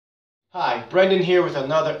Hi, Brendan here with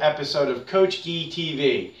another episode of Coach Gee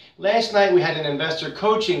TV. Last night we had an investor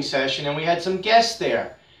coaching session and we had some guests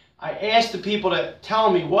there. I asked the people to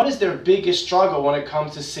tell me what is their biggest struggle when it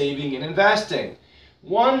comes to saving and investing.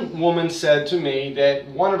 One woman said to me that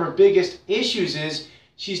one of her biggest issues is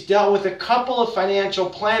she's dealt with a couple of financial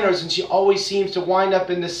planners and she always seems to wind up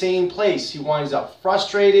in the same place. She winds up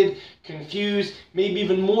frustrated, confused, maybe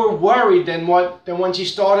even more worried than when she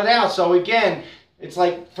started out. So again, it's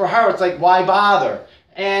like, for her, it's like, why bother?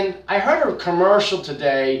 And I heard a commercial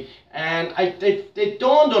today, and it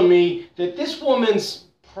dawned on me that this woman's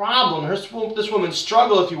problem, this woman's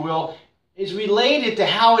struggle, if you will, is related to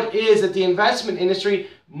how it is that the investment industry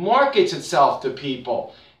markets itself to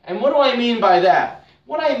people. And what do I mean by that?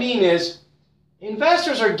 What I mean is,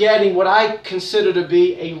 investors are getting what I consider to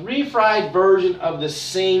be a refried version of the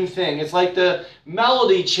same thing. It's like the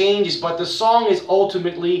melody changes, but the song is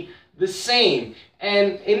ultimately the same.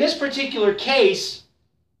 And in this particular case,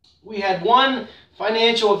 we had one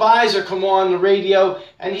financial advisor come on the radio,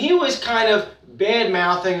 and he was kind of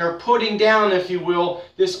bad-mouthing or putting down, if you will,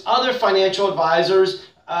 this other financial advisor's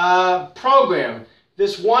program.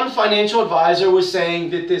 This one financial advisor was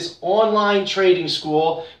saying that this online trading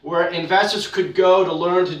school where investors could go to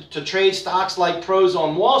learn to trade stocks like pros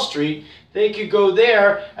on Wall Street, they could go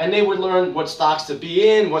there and they would learn what stocks to be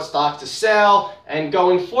in, what stocks to sell, and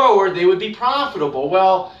going forward they would be profitable.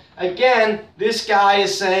 Well, again, this guy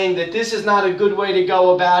is saying that this is not a good way to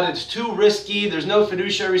go about it. It's too risky, there's no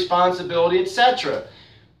fiduciary responsibility, etc.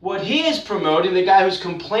 What he is promoting, the guy who's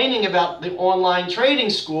complaining about the online trading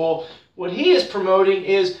school, what he is promoting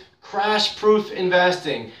is crash-proof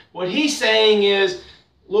investing. What he's saying is,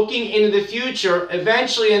 looking into the future,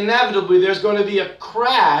 eventually, inevitably, there's going to be a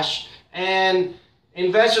crash and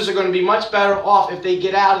investors are going to be much better off if they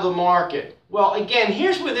get out of the market. Well, again,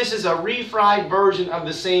 here's where this is a refried version of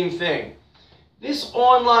the same thing. This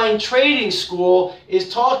online trading school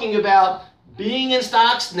is talking about being in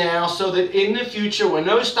stocks now so that in the future, when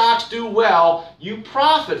those stocks do well, you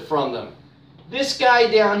profit from them. This guy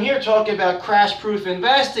down here talking about crash-proof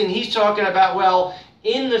investing, he's talking about, well,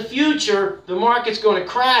 in the future, the market's going to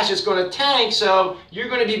crash, it's going to tank, so you're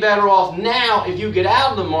going to be better off now if you get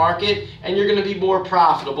out of the market and you're going to be more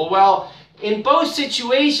profitable. Well, in both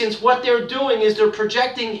situations, what they're doing is they're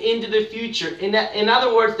projecting into the future. In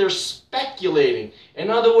other words, they're speculating. In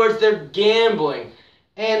other words, they're gambling.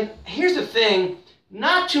 And here's the thing,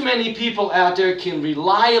 not too many people out there can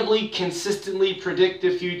reliably, consistently predict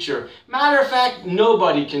the future. Matter of fact,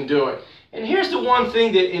 nobody can do it. And here's the one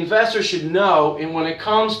thing that investors should know when it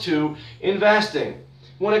comes to investing.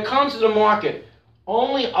 When it comes to the market,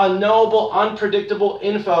 only unknowable, unpredictable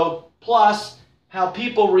info plus how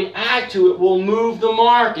people react to it will move the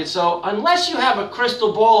market. So unless you have a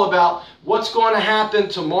crystal ball about what's going to happen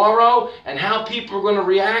tomorrow and how people are going to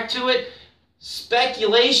react to it,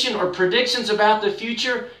 speculation or predictions about the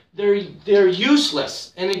future, they're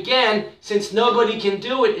useless. And again, since nobody can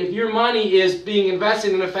do it, if your money is being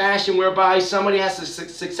invested in a fashion whereby somebody has to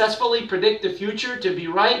successfully predict the future to be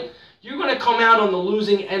right, you're going to come out on the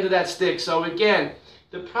losing end of that stick. So again,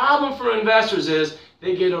 the problem for investors is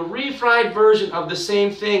they get a refried version of the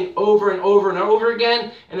same thing over and over and over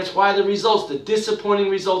again, and it's why the disappointing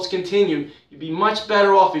results continue. You'd be much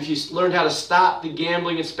better off if you learned how to stop the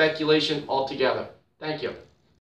gambling and speculation altogether. Thank you.